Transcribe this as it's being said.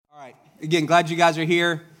Again, glad you guys are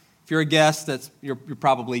here. If you're a guest, you're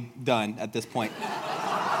probably done at this point.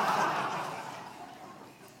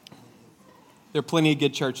 There are plenty of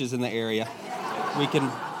good churches in the area.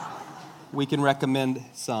 We can recommend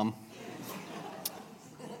some.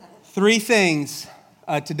 Three things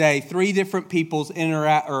today. Three different people's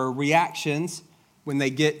reactions when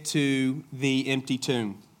they get to the empty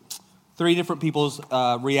tomb. Three different people's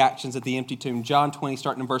reactions at the empty tomb. John 20,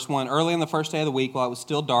 starting in verse 1. Early on the first day of the week, while it was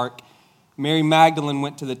still dark, Mary Magdalene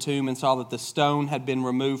went to the tomb and saw that the stone had been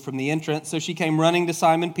removed from the entrance. So she came running to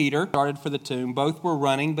Simon Peter, started for the tomb. Both were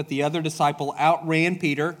running, but the other disciple outran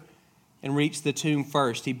Peter and reached the tomb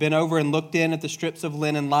first. He bent over and looked in at the strips of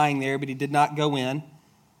linen lying there, but he did not go in.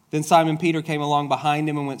 Then Simon Peter came along behind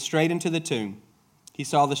him and went straight into the tomb. He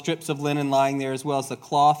saw the strips of linen lying there, as well as the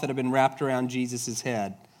cloth that had been wrapped around Jesus'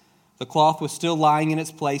 head. The cloth was still lying in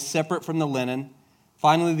its place, separate from the linen.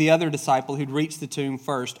 Finally, the other disciple who'd reached the tomb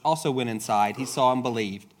first also went inside. He saw and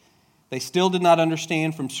believed. They still did not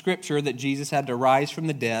understand from Scripture that Jesus had to rise from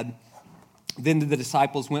the dead. Then the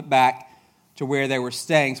disciples went back to where they were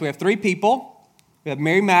staying. So we have three people. We have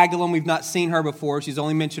Mary Magdalene. We've not seen her before. She's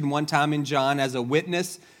only mentioned one time in John as a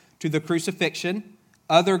witness to the crucifixion.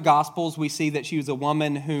 Other Gospels, we see that she was a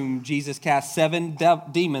woman whom Jesus cast 7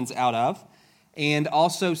 demons out of, and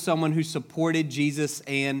also someone who supported Jesus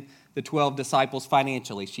and the 12 disciples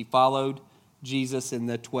financially. She followed Jesus and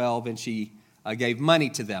the 12, and she gave money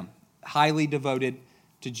to them. Highly devoted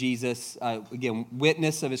to Jesus. Again,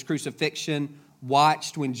 witness of his crucifixion,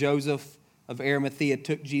 watched when Joseph of Arimathea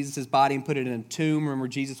took Jesus' body and put it in a tomb. Remember,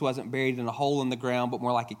 Jesus wasn't buried in a hole in the ground, but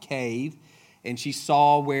more like a cave. And she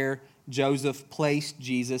saw where Joseph placed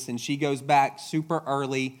Jesus, and she goes back super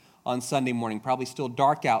early on Sunday morning, probably still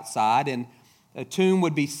dark outside, and a tomb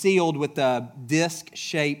would be sealed with a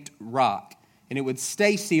disc-shaped rock, and it would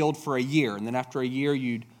stay sealed for a year. And then after a year,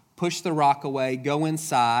 you'd push the rock away, go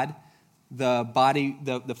inside. The body,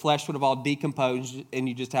 the flesh would have all decomposed, and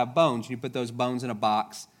you just have bones. You put those bones in a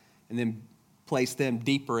box and then place them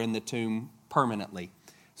deeper in the tomb permanently.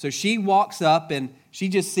 So she walks up, and she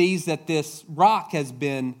just sees that this rock has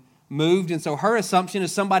been moved, and so her assumption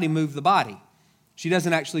is somebody moved the body. She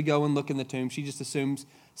doesn't actually go and look in the tomb. She just assumes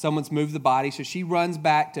someone's moved the body. So she runs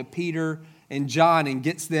back to Peter and John and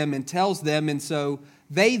gets them and tells them. And so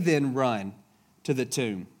they then run to the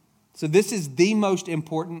tomb. So this is the most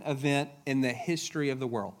important event in the history of the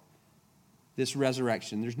world, this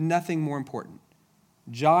resurrection. There's nothing more important.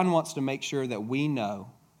 John wants to make sure that we know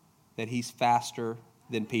that he's faster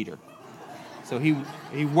than Peter. So he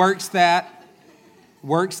works that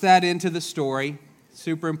into the story.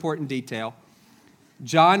 Super important detail.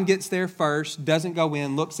 John gets there first, doesn't go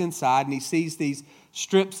in, looks inside, and he sees these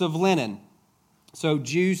strips of linen. So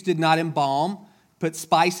Jews did not embalm, put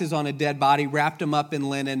spices on a dead body, wrapped them up in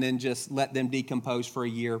linen, and just let them decompose for a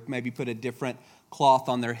year, maybe put a different cloth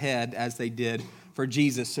on their head as they did for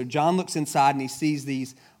Jesus. So John looks inside, and he sees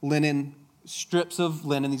these linen, strips of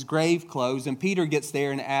linen, these grave clothes, and Peter gets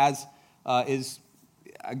there, and as is,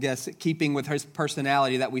 I guess, keeping with his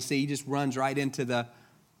personality that we see, he just runs right into the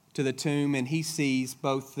tomb, and he sees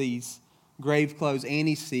both these grave clothes and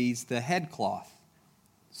he sees the headcloth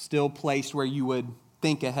still placed where you would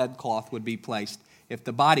think a headcloth would be placed if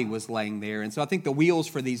the body was laying there. And so I think the wheels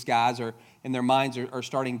for these guys in their minds are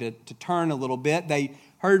starting to turn a little bit. They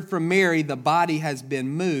heard from Mary the body has been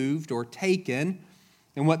moved or taken,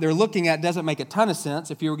 and what they're looking at doesn't make a ton of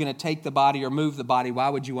sense. If you were going to take the body or move the body, why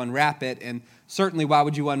would you unwrap it? And certainly, why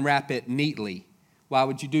would you unwrap it neatly? Why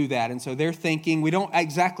would you do that? And so they're thinking, we don't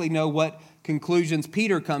exactly know what conclusions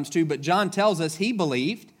Peter comes to, but John tells us he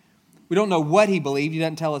believed. We don't know what he believed. He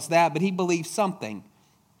doesn't tell us that, but he believed something.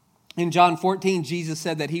 In John 14, Jesus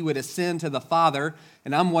said that he would ascend to the Father,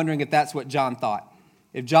 and I'm wondering if that's what John thought.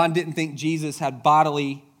 If John didn't think Jesus had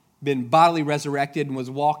been bodily resurrected and was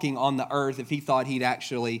walking on the earth, if he thought he'd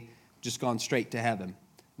actually just gone straight to heaven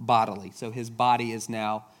bodily. So his body is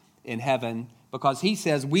now in heaven, because he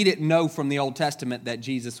says we didn't know from the Old Testament that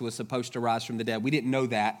Jesus was supposed to rise from the dead. We didn't know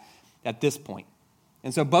that at this point.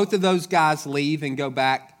 And so both of those guys leave and go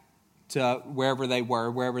back to wherever they were,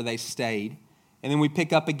 wherever they stayed. And then we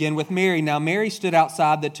pick up again with Mary. Now, Mary stood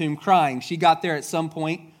outside the tomb crying. She got there at some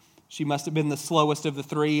point. She must have been the slowest of the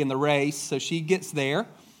three in the race, so she gets there.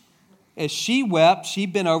 As she wept, she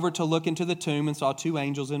bent over to look into the tomb and saw 2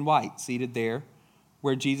 angels in white seated there,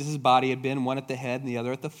 where Jesus' body had been, one at the head and the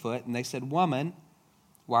other at the foot. And they said, "Woman,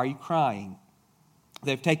 why are you crying?"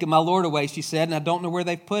 "They've taken my Lord away," she said, "and I don't know where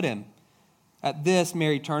they've put him." At this,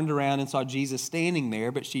 Mary turned around and saw Jesus standing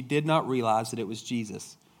there, but she did not realize that it was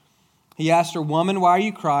Jesus. He asked her, "Woman, why are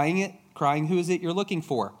you crying? Who is it you're looking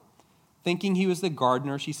for?" Thinking he was the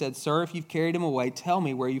gardener, she said, "Sir, if you've carried him away, tell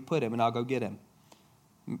me where you put him, and I'll go get him."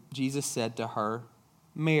 Jesus said to her,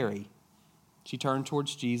 "Mary." She turned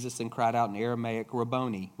towards Jesus and cried out in Aramaic,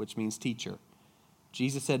 "Rabboni," which means teacher.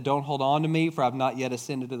 Jesus said, "Don't hold on to me, for I have not yet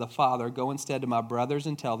ascended to the Father. Go instead to my brothers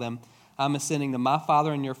and tell them, I'm ascending to my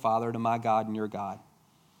Father and your Father, to my God and your God."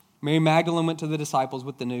 Mary Magdalene went to the disciples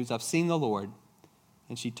with the news, "I've seen the Lord."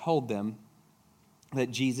 And she told them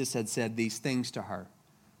that Jesus had said these things to her.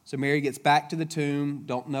 So Mary gets back to the tomb.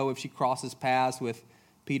 Don't know if she crosses paths with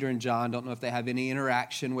Peter and John. Don't know if they have any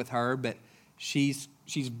interaction with her, but she's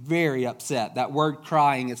very upset. That word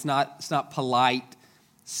crying, it's not polite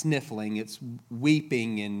sniffling. It's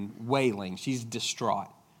weeping and wailing. She's distraught.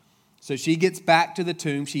 So she gets back to the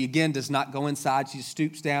tomb. She again does not go inside. She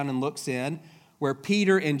stoops down and looks in. Where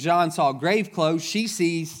Peter and John saw grave clothes, she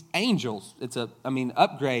sees angels. It's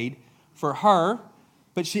upgrade for her.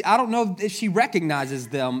 But I don't know if she recognizes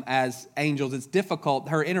them as angels. It's difficult.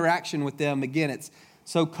 Her interaction with them, again, it's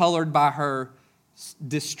so colored by her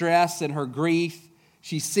distress and her grief.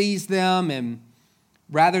 She sees them, and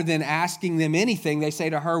rather than asking them anything, they say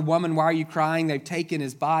to her, "Woman, why are you crying? They've taken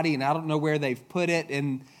his body, and I don't know where they've put it."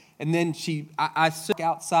 And then I stood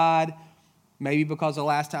outside, maybe because the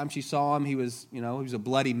last time she saw him, he was a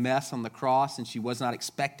bloody mess on the cross, and she was not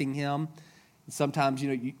expecting him. Sometimes,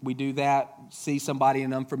 we do that, see somebody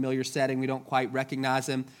in an unfamiliar setting, we don't quite recognize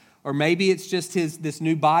him. Or maybe it's just this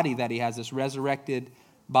new body that he has, this resurrected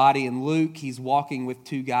body. In Luke, he's walking with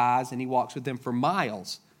two guys, and he walks with them for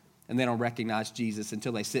miles, and they don't recognize Jesus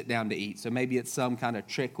until they sit down to eat. So maybe it's some kind of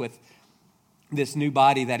trick with this new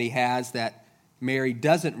body that he has that Mary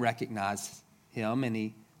doesn't recognize him.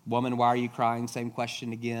 And "Woman, why are you crying?" Same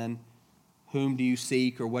question again. "Whom do you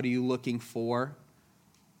seek?" or "What are you looking for?"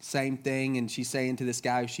 Same thing, and she's saying to this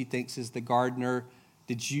guy who she thinks is the gardener,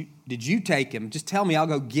 Did you take him? Just tell me, I'll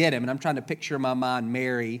go get him." And I'm trying to picture in my mind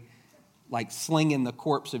Mary like slinging the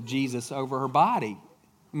corpse of Jesus over her body.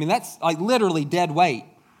 That's like literally dead weight.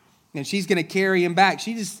 And she's going to carry him back.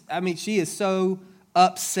 She is so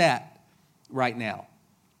upset right now.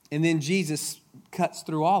 And then Jesus cuts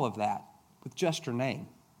through all of that with just her name.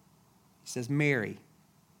 He says, "Mary."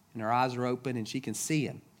 And her eyes are open and she can see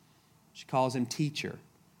him. She calls him teacher.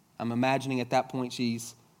 I'm imagining at that point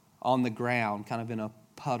she's on the ground, kind of in a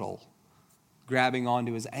puddle, grabbing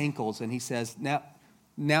onto his ankles. And he says,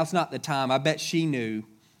 now's not the time. I bet she knew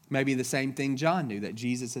maybe the same thing John knew, that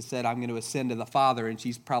Jesus has said, "I'm going to ascend to the Father." And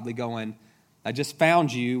she's probably going, "I just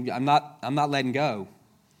found you. I'm not letting go."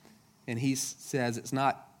 And he says, "It's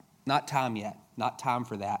not time yet. Not time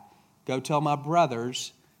for that. Go tell my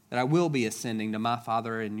brothers that I will be ascending to my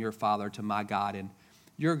Father and your Father, to my God and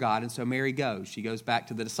your God." And so Mary goes. She goes back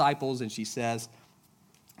to the disciples and she says,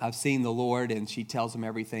 "I've seen the Lord." And she tells them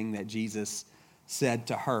everything that Jesus said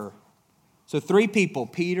to her. So 3 people,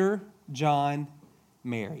 Peter, John,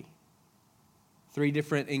 Mary. 3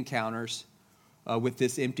 different encounters with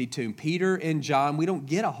this empty tomb. Peter and John, we don't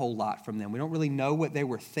get a whole lot from them. We don't really know what they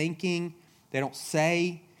were thinking. They don't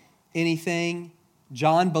say anything.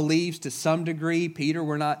 John believes to some degree. Peter,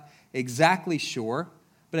 we're not exactly sure.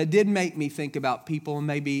 But it did make me think about people, and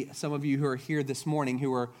maybe some of you who are here this morning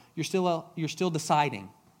you're still deciding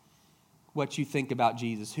what you think about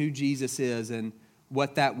Jesus, who Jesus is, and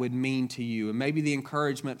what that would mean to you. And maybe the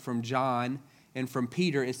encouragement from John and from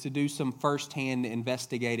Peter is to do some firsthand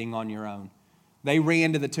investigating on your own. They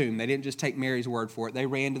ran to the tomb. They didn't just take Mary's word for it. They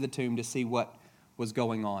ran to the tomb to see what was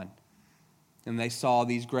going on. And they saw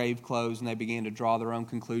these grave clothes and they began to draw their own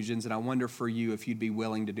conclusions. And I wonder for you if you'd be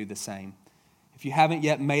willing to do the same. If you haven't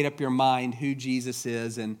yet made up your mind who Jesus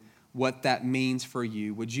is and what that means for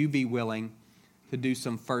you, would you be willing to do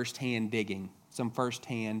some firsthand digging, some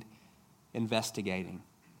firsthand investigating?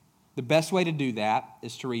 The best way to do that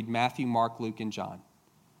is to read Matthew, Mark, Luke, and John.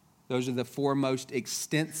 Those are the 4 most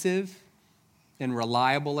extensive and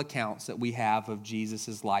reliable accounts that we have of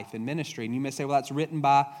Jesus' life and ministry. And you may say, well, that's written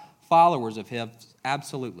by followers of him.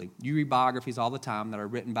 Absolutely. You read biographies all the time that are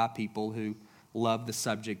written by people who love the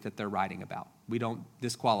subject that they're writing about. We don't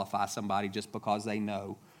disqualify somebody just because they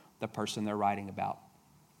know the person they're writing about.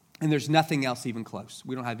 And there's nothing else even close.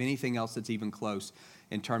 We don't have anything else that's even close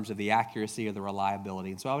in terms of the accuracy or the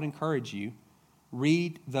reliability. And so I would encourage you,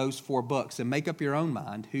 read those 4 books and make up your own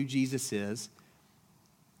mind who Jesus is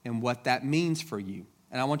and what that means for you.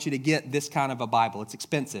 And I want you to get this kind of a Bible. It's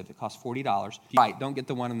expensive. It costs $40. Right, don't get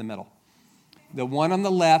the one in the middle. The one on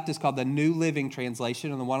the left is called the New Living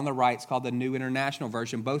Translation, and the one on the right is called the New International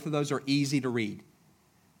Version. Both of those are easy to read.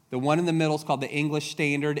 The one in the middle is called the English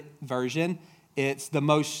Standard Version. It's the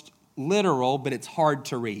most literal, but it's hard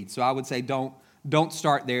to read. So I would say don't Don't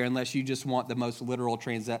start there unless you just want the most literal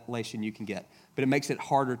translation you can get. But it makes it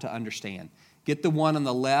harder to understand. Get the one on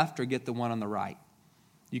the left or get the one on the right.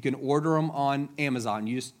 You can order them on Amazon.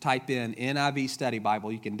 You just type in NIV Study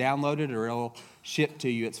Bible. You can download it or it'll ship to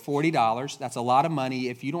you. It's $40. That's a lot of money.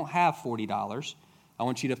 If you don't have $40, I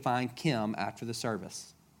want you to find Kim after the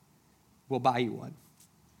service. We'll buy you one.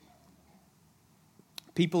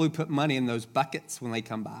 People who put money in those buckets when they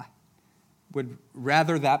come by would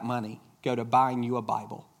rather that money go to buying you a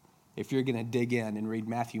Bible if you're going to dig in and read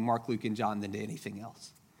Matthew, Mark, Luke, and John than to anything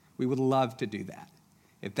else. We would love to do that.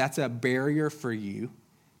 If that's a barrier for you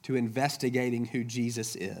to investigating who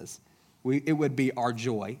Jesus is, it would be our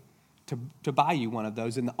joy to buy you one of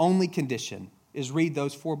those. And the only condition is read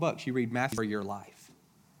those 4 books. You read Matthew for your life.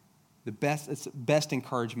 It's the best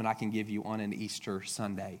encouragement I can give you on an Easter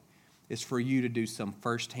Sunday is for you to do some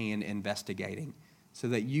firsthand investigating so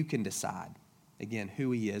that you can decide, again,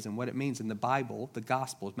 who he is and what it means. In the Bible, the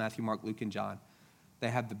Gospels, Matthew, Mark, Luke, and John, they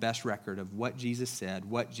have the best record of what Jesus said,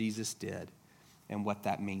 what Jesus did, and what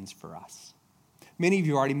that means for us. Many of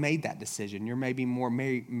you already made that decision. You're maybe more,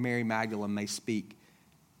 Mary Magdalene may speak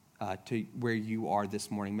to where you are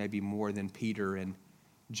this morning, maybe more than Peter and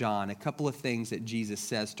John. A couple of things that Jesus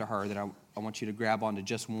says to her that I want you to grab onto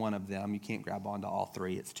just one of them. You can't grab onto all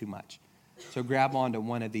 3. It's too much. So grab onto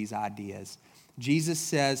one of these ideas. Jesus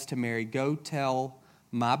says to Mary, go tell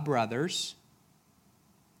my brothers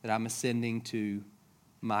that I'm ascending to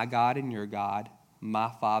my God and your God,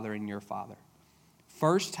 my Father and your Father.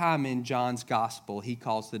 First time in John's gospel, he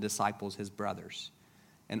calls the disciples his brothers.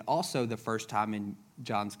 And also the first time in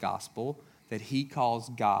John's gospel that he calls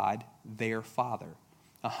God their Father.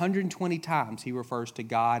 120 times he refers to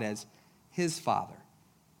God as his Father.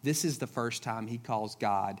 This is the first time he calls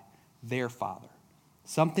God their Father.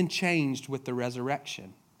 Something changed with the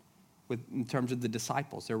resurrection in terms of the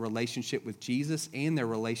disciples, their relationship with Jesus and their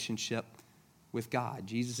relationship with God.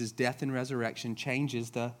 Jesus' death and resurrection changes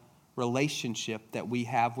the relationship that we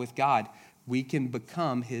have with God. We can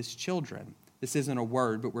become his children. This isn't a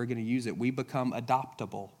word, but we're going to use it. We become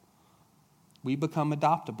adoptable. We become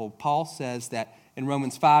adoptable. Paul says that in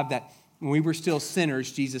Romans 5 that when we were still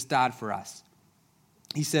sinners, Jesus died for us.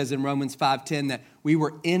 He says in Romans 5:10 that we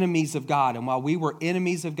were enemies of God. And while we were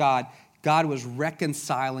enemies of God, God was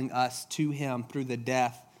reconciling us to him through the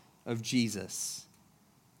death of Jesus.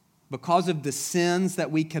 Because of the sins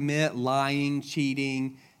that we commit, lying,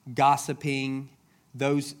 cheating, gossiping,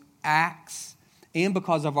 those acts, and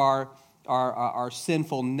because of our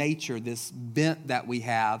sinful nature, this bent that we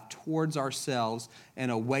have towards ourselves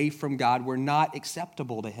and away from God, we're not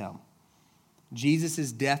acceptable to him.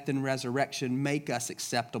 Jesus' death and resurrection make us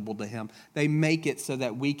acceptable to him. They make it so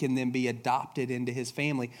that we can then be adopted into his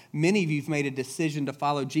family. Many of you have made a decision to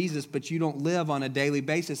follow Jesus, but you don't live on a daily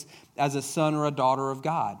basis as a son or a daughter of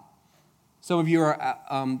God. Some of you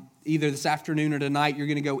are either this afternoon or tonight, you're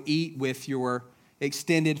going to go eat with your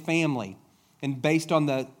extended family. And based on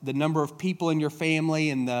the number of people in your family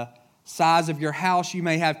and the size of your house, you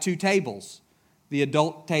may have 2 tables, the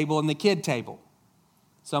adult table and the kid table.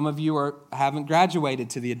 Some of you haven't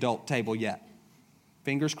graduated to the adult table yet.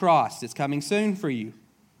 Fingers crossed, it's coming soon for you.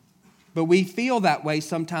 But we feel that way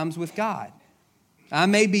sometimes with God. I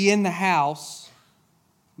may be in the house,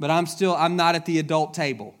 but I'm not at the adult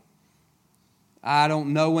table. I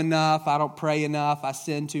don't know enough, I don't pray enough, I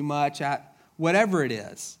sin too much, whatever it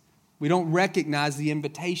is. We don't recognize the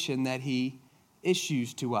invitation that he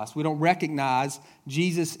issues to us. We don't recognize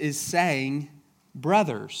Jesus is saying,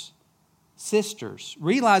 brothers, sisters.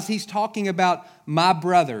 Realize he's talking about my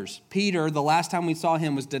brothers. Peter, the last time we saw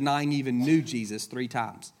him, was denying even knew Jesus 3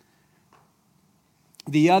 times.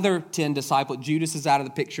 The other 10 disciples, Judas is out of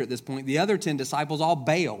the picture at this point. The other 10 disciples all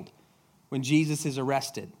bailed when Jesus is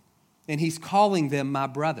arrested. And he's calling them my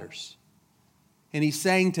brothers. And he's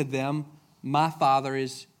saying to them, my Father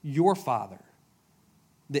is your Father.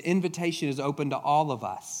 The invitation is open to all of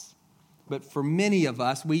us. But for many of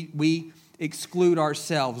us, we exclude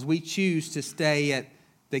ourselves. We choose to stay at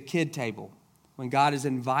the kid table when God has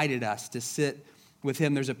invited us to sit with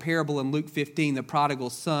him. There's a parable in Luke 15, the prodigal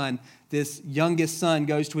son. This youngest son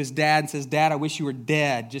goes to his dad and says, Dad, I wish you were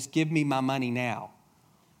dead. Just give me my money now.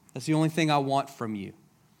 That's the only thing I want from you.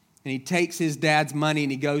 And he takes his dad's money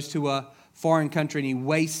and he goes to a foreign country and he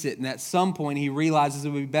wastes it. And at some point he realizes it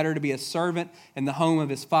would be better to be a servant in the home of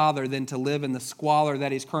his father than to live in the squalor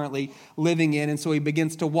that he's currently living in. And so he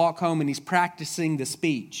begins to walk home and he's practicing the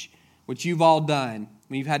speech, which you've all done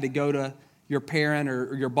when you've had to go to your parent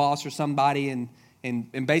or your boss or somebody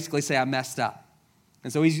and basically say, I messed up.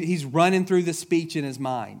 And so he's running through the speech in his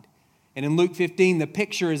mind. And in Luke 15, the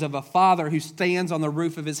picture is of a father who stands on the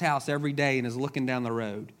roof of his house every day and is looking down the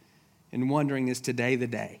road and wondering, is today the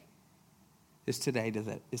day? Is today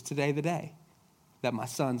the day that my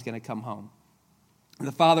son's going to come home? And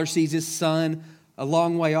the father sees his son a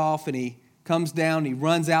long way off, and he comes down, he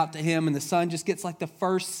runs out to him, and the son just gets like the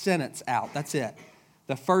first sentence out. That's it.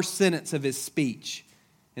 The first sentence of his speech.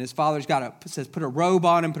 And his father's says, put a robe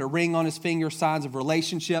on him, put a ring on his finger, signs of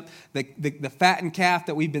relationship. The fattened calf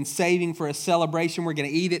that we've been saving for a celebration, we're going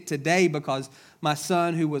to eat it today because my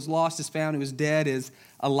son who was lost is found, who was dead is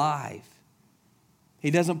alive. He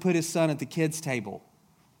doesn't put his son at the kids' table.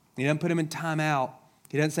 He doesn't put him in timeout.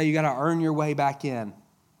 He doesn't say you got to earn your way back in.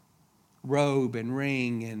 Robe and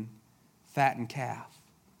ring and fattened calf.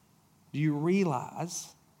 Do you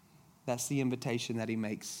realize that's the invitation that he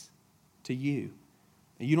makes to you?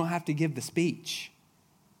 You don't have to give the speech.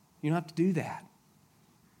 You don't have to do that.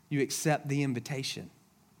 You accept the invitation.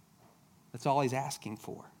 That's all he's asking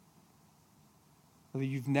for. Whether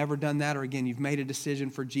you've never done that or, again, you've made a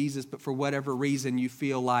decision for Jesus, but for whatever reason you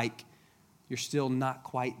feel like you're still not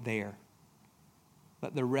quite there.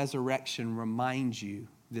 Let the resurrection remind you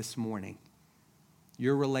this morning.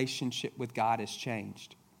 Your relationship with God has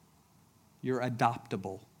changed. You're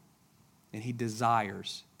adoptable. And he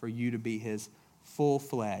desires for you to be his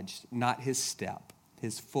full-fledged, not his step,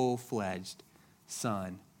 his full-fledged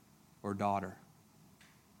son or daughter.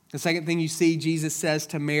 The second thing you see, Jesus says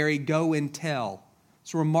to Mary, go and tell.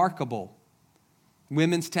 It's remarkable.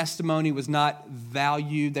 Women's testimony was not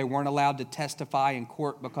valued. They weren't allowed to testify in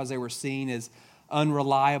court because they were seen as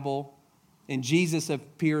unreliable. And Jesus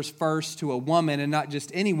appears first to a woman, and not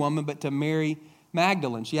just any woman, but to Mary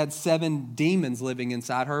Magdalene. She had 7 demons living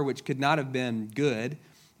inside her, which could not have been good,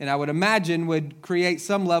 and I would imagine would create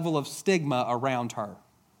some level of stigma around her.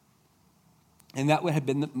 And that would have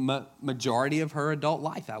been the majority of her adult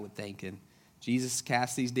life, I would think. And Jesus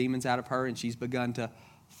cast these demons out of her, and she's begun to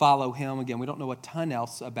follow him. Again, we don't know a ton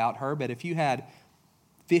else about her, but if you had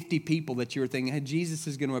 50 people that you were thinking, hey, Jesus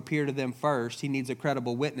is going to appear to them first, he needs a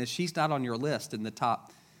credible witness, she's not on your list in the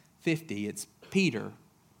top 50. It's Peter,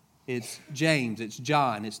 it's James, it's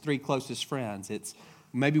John, it's 3 closest friends, it's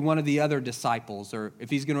maybe one of the other disciples, or if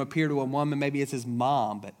he's going to appear to a woman, maybe it's his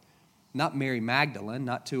mom, but not Mary Magdalene,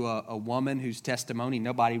 not to a woman whose testimony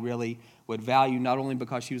nobody really would value, not only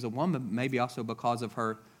because she was a woman, but maybe also because of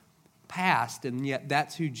her past, and yet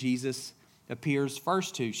that's who Jesus appears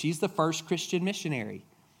first to. She's the first Christian missionary.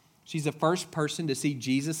 She's the first person to see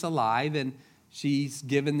Jesus alive, and she's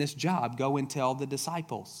given this job, go and tell the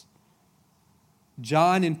disciples.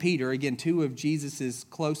 John and Peter, again, 2 of Jesus'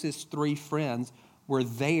 closest 3 friends, were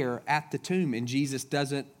there at the tomb, and Jesus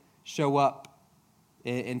doesn't show up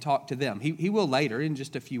and talk to them. He will later in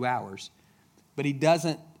just a few hours, but he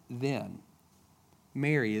doesn't then.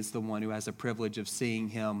 Mary is the one who has the privilege of seeing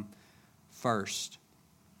him first.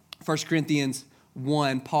 1 Corinthians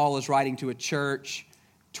 1, Paul is writing to a church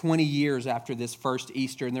 20 years after this first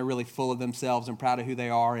Easter, and they're really full of themselves and proud of who they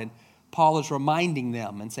are, and Paul is reminding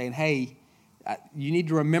them and saying, hey, you need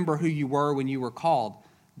to remember who you were when you were called.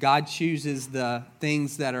 God chooses the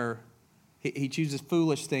things that are, he chooses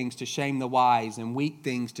foolish things to shame the wise, and weak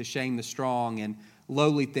things to shame the strong, and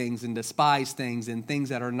lowly things and despised things, and things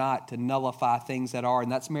that are not to nullify things that are.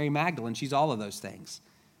 And that's Mary Magdalene. She's all of those things.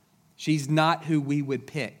 She's not who we would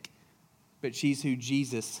pick, but she's who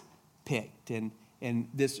Jesus picked. And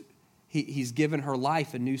this, he's given her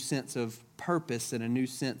life a new sense of purpose and a new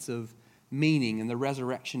sense of meaning. And the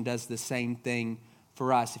resurrection does the same thing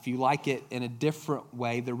for us. If you like it in a different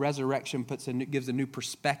way, the resurrection gives a new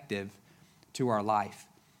perspective to our life.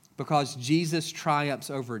 Because Jesus triumphs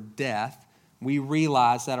over death, we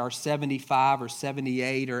realize that our 75 or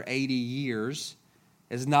 78 or 80 years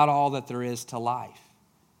is not all that there is to life.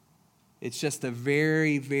 It's just the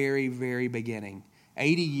very, very, very beginning.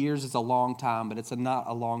 80 years is a long time, but it's not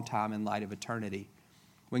a long time in light of eternity.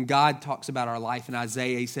 When God talks about our life in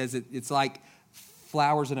Isaiah, he says it's like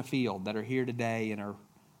flowers in a field that are here today and are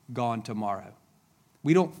gone tomorrow.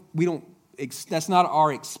 That's not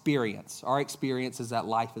our experience. Our experience is that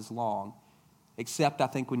life is long, except I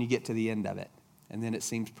think when you get to the end of it, and then it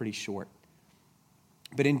seems pretty short.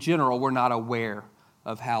 But in general, we're not aware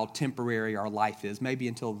of how temporary our life is, maybe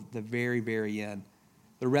until the very, very end.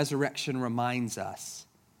 The resurrection reminds us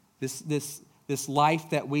this life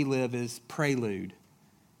that we live is prelude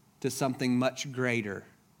to something much greater.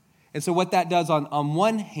 And so what that does on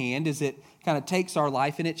one hand is it kind of takes our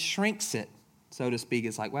life and it shrinks it, so to speak.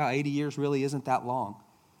 It's like, wow, 80 years really isn't that long.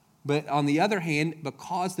 But on the other hand,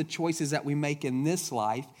 because the choices that we make in this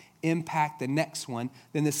life impact the next one,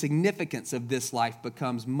 then the significance of this life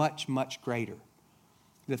becomes much, much greater.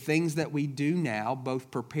 the things that we do now both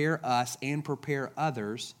prepare us and prepare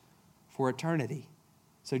others for eternity.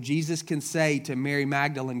 So Jesus can say to Mary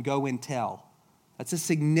Magdalene, go and tell. That's a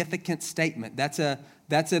significant statement. That's a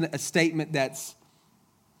statement that's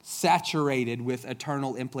saturated with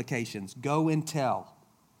eternal implications. Go and tell.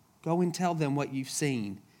 Go and tell them what you've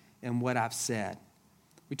seen and what I've said.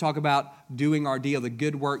 We talk about doing our deal, the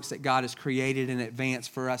good works that God has created in advance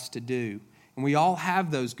for us to do. And we all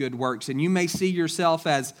have those good works. And you may see yourself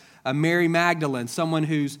as a Mary Magdalene, someone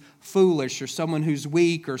who's foolish or someone who's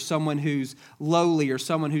weak or someone who's lowly or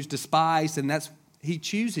someone who's despised. And He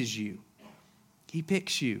chooses you. He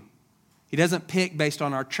picks you. He doesn't pick based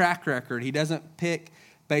on our track record. He doesn't pick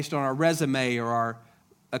based on our resume or our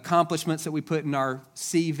accomplishments that we put in our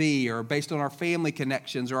CV or based on our family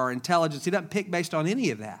connections or our intelligence. He doesn't pick based on any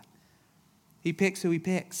of that. He picks who He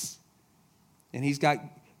picks. And He's got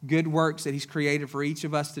good works that He's created for each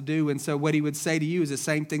of us to do. And so what He would say to you is the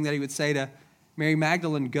same thing that He would say to Mary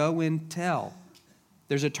Magdalene, go and tell.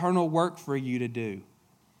 There's eternal work for you to do.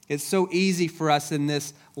 It's so easy for us in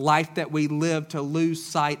this life that we live to lose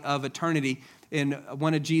sight of eternity. In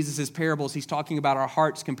one of Jesus' parables, He's talking about our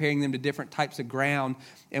hearts, comparing them to different types of ground.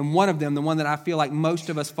 And one of them, the one that I feel like most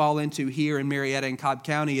of us fall into here in Marietta and Cobb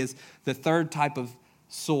County, is the third type of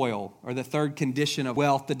soil, or the third condition of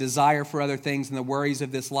wealth, the desire for other things and the worries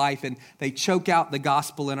of this life. And they choke out the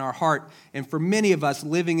gospel in our heart. And for many of us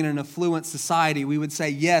living in an affluent society, we would say,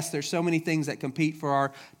 yes, there's so many things that compete for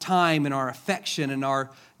our time and our affection and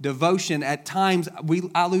our devotion. At times,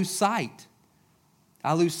 I lose sight.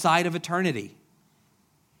 I lose sight of eternity.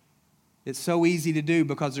 It's so easy to do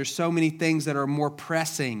because there's so many things that are more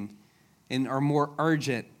pressing and are more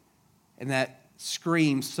urgent and that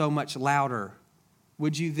scream so much louder.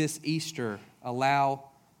 Would you this Easter allow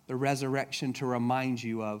the resurrection to remind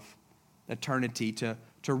you of eternity, to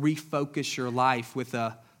refocus your life with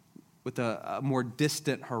a more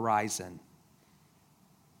distant horizon?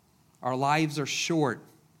 Our lives are short,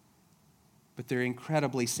 but they're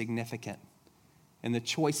incredibly significant. And the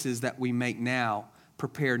choices that we make now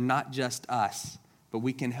prepare not just us, but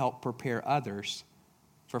we can help prepare others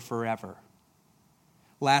for forever.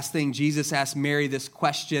 Last thing, Jesus asked Mary this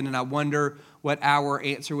question, and I wonder what our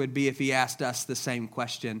answer would be if He asked us the same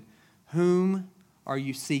question. Whom are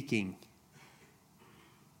you seeking?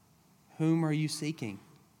 Whom are you seeking?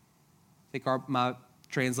 I think my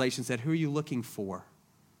translation said, who are you looking for?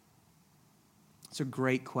 It's a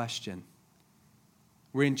great question.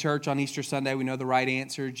 We're in church on Easter Sunday. We know the right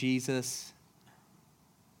answer, Jesus.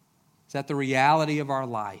 Is that the reality of our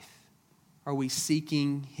life? Are we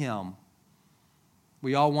seeking Him?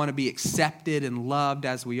 We all want to be accepted and loved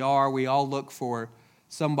as we are. We all look for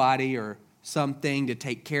somebody or something to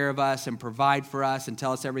take care of us and provide for us and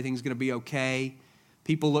tell us everything's going to be okay.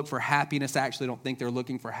 People look for happiness. I actually don't think they're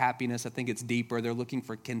looking for happiness. I think it's deeper. They're looking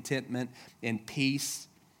for contentment and peace,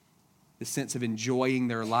 the sense of enjoying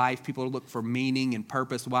their life. People look for meaning and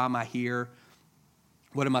purpose. Why am I here?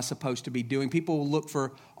 What am I supposed to be doing? People will look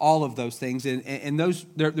for all of those things, and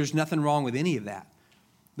there's nothing wrong with any of that.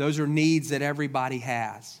 Those are needs that everybody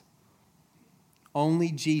has.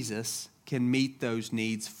 Only Jesus can meet those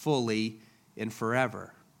needs fully and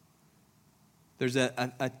forever. There's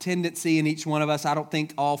a tendency in each one of us. I don't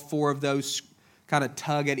think all four of those kind of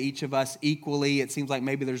tug at each of us equally. It seems like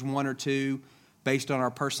maybe there's one or two based on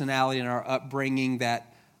our personality and our upbringing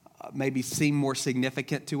that maybe seem more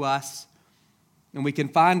significant to us. And we can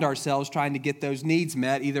find ourselves trying to get those needs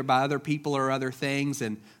met either by other people or other things,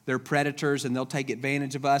 and they're predators and they'll take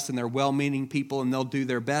advantage of us, and they're well-meaning people and they'll do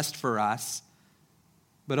their best for us.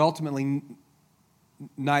 But ultimately,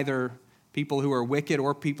 neither people who are wicked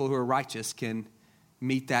or people who are righteous can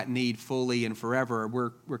meet that need fully and forever.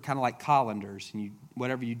 We're kind of like colanders, and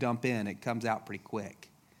whatever you dump in, it comes out pretty quick.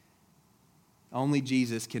 Only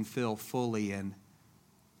Jesus can fill fully and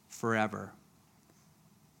forever.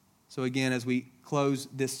 So again, as we close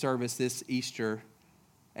this service this Easter,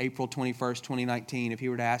 April 21st, 2019, if He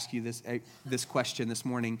were to ask you this question this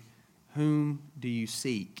morning, whom do you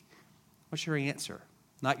seek? What's your answer?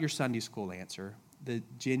 Not your Sunday school answer, the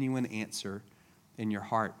genuine answer in your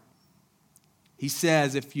heart. He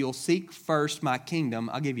says, if you'll seek first my kingdom,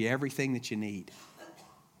 I'll give you everything that you need.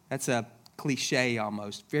 That's a cliche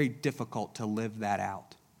almost, very difficult to live that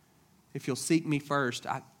out. If you'll seek me first,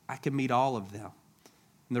 I can meet all of them.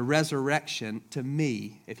 And the resurrection, to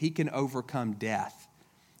me, if He can overcome death,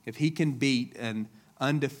 if He can beat an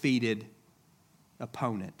undefeated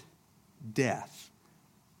opponent, death,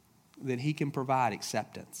 then He can provide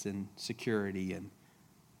acceptance and security and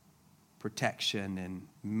protection and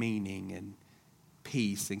meaning and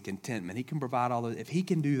peace and contentment. He can provide all of it. If He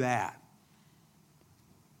can do that,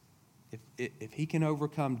 If he can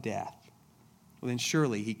overcome death, well, then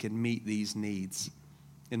surely he can meet these needs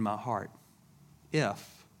in my heart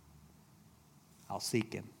if I'll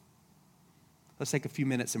seek him. Let's take a few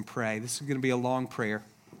minutes and pray. This is going to be a long prayer.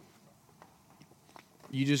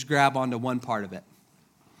 You just grab onto one part of it,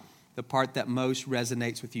 the part that most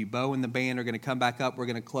resonates with you. Bo and the band are going to come back up. We're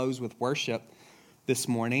going to close with worship this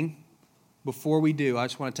morning. Before we do, I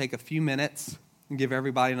just want to take a few minutes and give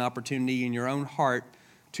everybody an opportunity in your own heart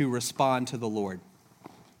to respond to the Lord.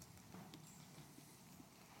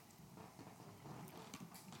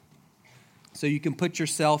 So you can put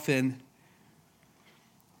yourself in,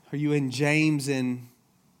 are you in John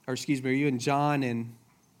and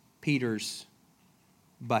Peter's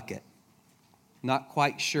bucket? Not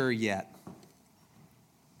quite sure yet.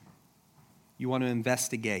 You want to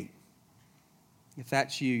investigate. If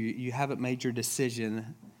that's you, you haven't made your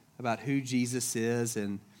decision about who Jesus is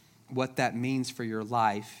and what that means for your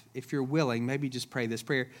life. If you're willing, maybe just pray this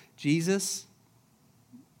prayer. Jesus,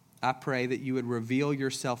 I pray that you would reveal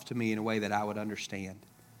yourself to me in a way that I would understand.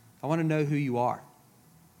 I want to know who you are.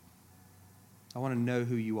 I want to know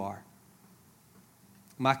who you are.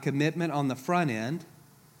 My commitment on the front end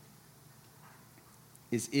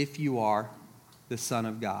is if you are the Son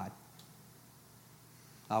of God,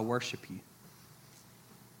 I'll worship you.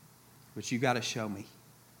 But you got to show me.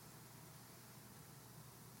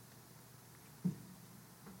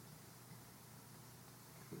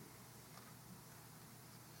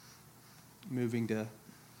 Moving to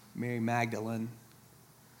Mary Magdalene,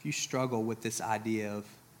 if you struggle with this idea of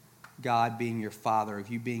God being your father, of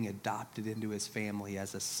you being adopted into his family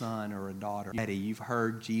as a son or a daughter, you've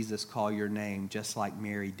heard Jesus call your name just like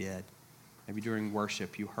Mary did. Maybe during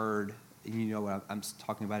worship you heard, and you know what I'm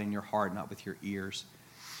talking about in your heart, not with your ears.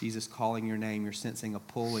 Jesus calling your name, you're sensing a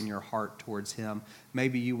pull in your heart towards him.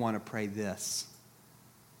 Maybe you want to pray this.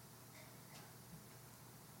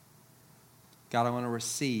 God, I want to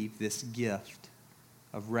receive this gift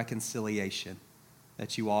of reconciliation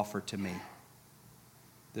that you offer to me.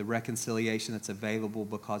 The reconciliation that's available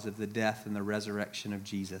because of the death and the resurrection of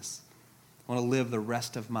Jesus. I want to live the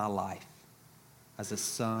rest of my life as a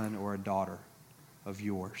son or a daughter of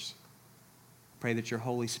yours. Pray that your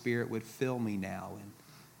Holy Spirit would fill me now. And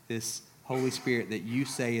this Holy Spirit that you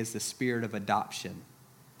say is the spirit of adoption,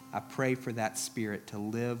 I pray for that spirit to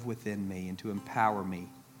live within me and to empower me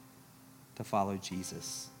to follow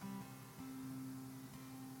Jesus.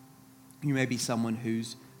 You may be someone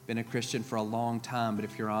who's been a Christian for a long time, but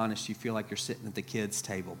if you're honest, you feel like you're sitting at the kids'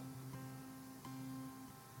 table.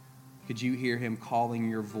 Could you hear him calling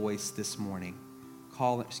your voice this morning?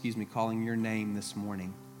 Calling your name this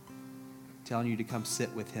morning, telling you to come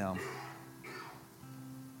sit with him.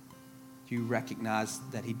 Do you recognize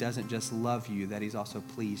that he doesn't just love you, that he's also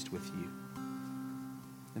pleased with you?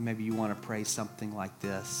 And maybe you want to pray something like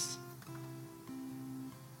this.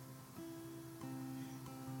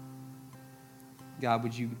 God,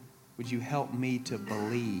 would you help me to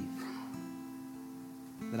believe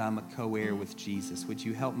that I'm a co-heir with Jesus? Would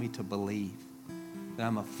you help me to believe that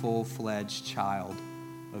I'm a full-fledged child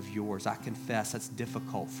of yours? I confess that's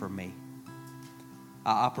difficult for me.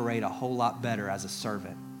 I operate a whole lot better as a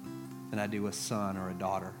servant than I do a son or a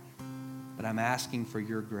daughter. But I'm asking for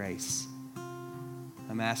your grace.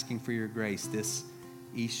 I'm asking for your grace this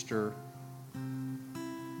Easter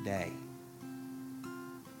day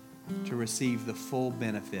to receive the full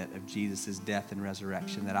benefit of Jesus' death and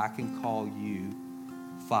resurrection, that I can call you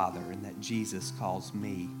Father and that Jesus calls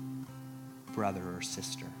me brother or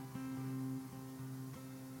sister.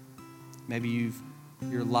 Maybe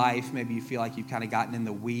maybe you feel like you've kind of gotten in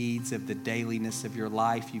the weeds of the dailiness of your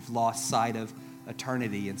life. You've lost sight of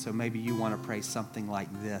eternity, and so maybe you want to pray something like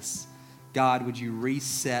this. God, would you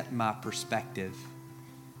reset my perspective?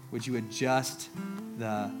 Would you adjust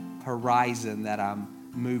the horizon that I'm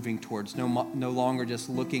moving towards? No longer just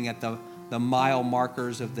looking at the mile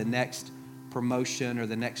markers of the next promotion or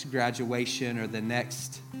the next graduation or the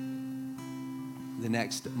next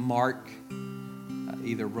mark,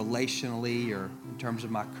 either relationally or in terms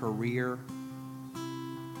of my career.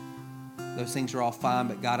 Those things are all fine,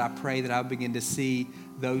 but God, I pray that I begin to see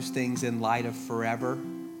those things in light of forever.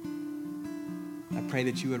 I pray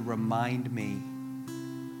that you would remind me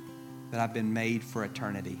that I've been made for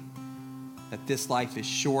eternity, that this life is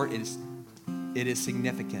short, it is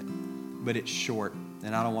significant, but it's short,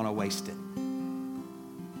 and I don't want to waste it.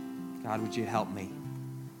 God, would you help me?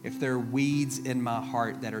 If there are weeds in my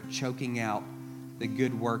heart that are choking out the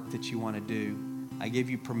good work that you want to do, I give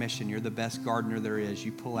you permission. You're the best gardener there is.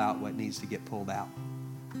 You pull out what needs to get pulled out.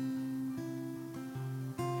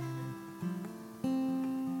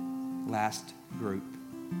 Last group.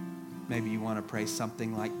 maybe you want to pray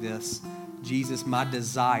something like this. Jesus, my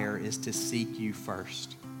desire is to seek you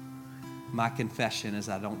first. My confession is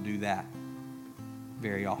I don't do that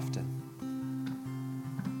very often.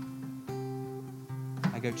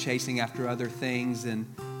 I go chasing after other things and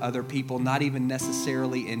other people, not even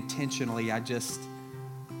necessarily intentionally. I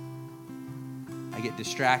get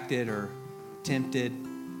distracted or tempted.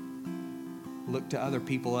 Look to other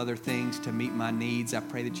people, other things to meet my needs. I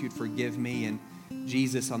pray that you'd forgive me. And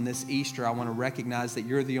Jesus, on this Easter, I want to recognize that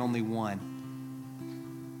you're the only one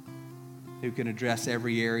who can address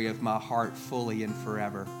every area of my heart fully and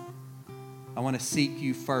forever. I want to seek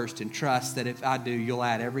you first and trust that if I do, you'll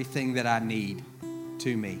add everything that I need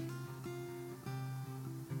to me.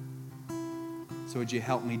 So would you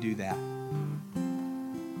help me do that?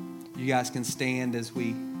 You guys can stand as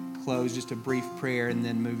we close, just a brief prayer and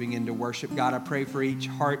then moving into worship. God, I pray for each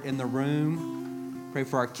heart in the room. Pray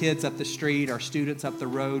for our kids up the street, our students up the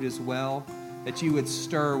road as well, that you would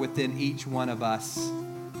stir within each one of us.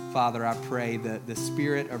 Father, I pray that the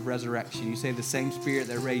spirit of resurrection, you say the same spirit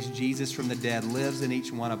that raised Jesus from the dead lives in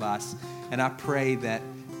each one of us. And I pray that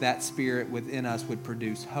that spirit within us would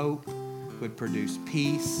produce hope, would produce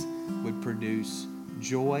peace, would produce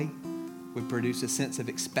joy, would produce a sense of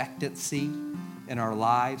expectancy in our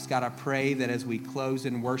lives. God, I pray that as we close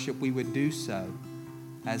in worship, we would do so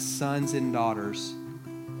as sons and daughters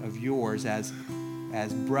of yours, as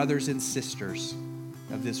brothers and sisters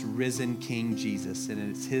of this risen King Jesus. And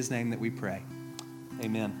it's his name that we pray.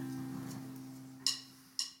 Amen.